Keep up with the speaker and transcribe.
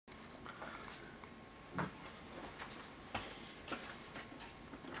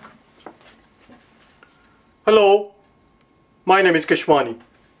Hello, my name is Keshwani.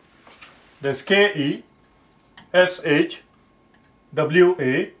 That's K-E-S-H-W-A-N-I.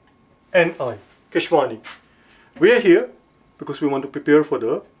 Keshwani. We are here because we want to prepare for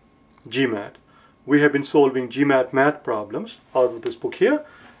the GMAT. We have been solving GMAT math problems out of this book here,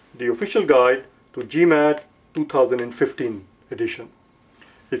 the official guide to GMAT 2015 edition.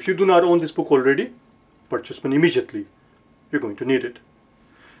 If you do not own this book already, purchase one immediately. You're going to need it.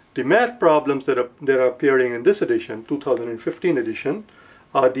 The math problems that are appearing in this edition, 2015 edition,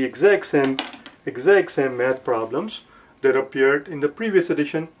 are the exact same math problems that appeared in the previous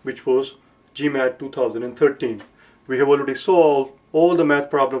edition, which was GMAT 2013. We have already solved all the math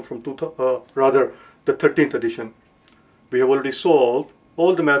problems from the 13th edition. We have already solved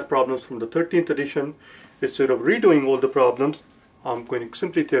all the math problems from the 13th edition. Instead of redoing all the problems, I'm going to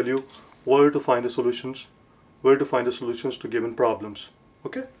simply tell you where to find the solutions to given problems.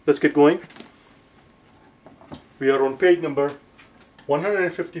 Okay, let's get going. We are on page number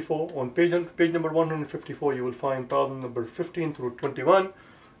 154. On page number 154, you will find problem number 15 through 21.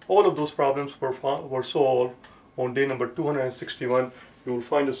 All of those problems were solved on day number 261. You will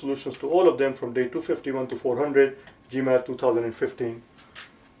find the solutions to all of them from day 251 to 400, GMAT 2015.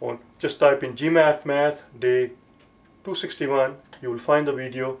 Just type in GMAT math day 261. You will find the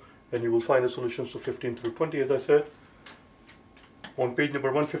video and you will find the solutions to 15 through 20, as I said. On page number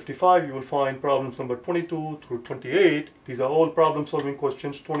 155, you will find problems number 22 through 28. These are all problem solving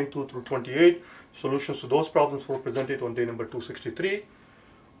questions, 22 through 28. Solutions to those problems were presented on day number 263.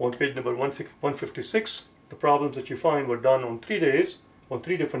 On page number 156, the problems that you find were done on 3 days, on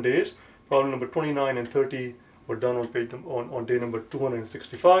 3 different days. Problem number 29 and 30 were done on day number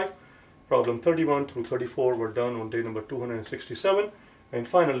 265. Problem 31 through 34 were done on day number 267. And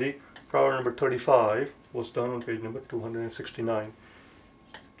finally, problem number 35 was done on page number 269.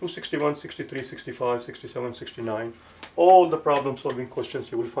 261, 63, 65, 67, 69. All the problem solving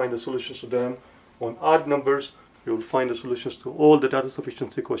questions, you will find the solutions to them. On odd numbers, you will find the solutions to all the data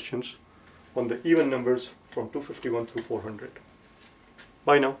sufficiency questions. On the even numbers, from 251 through 400.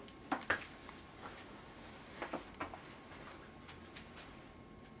 Bye now.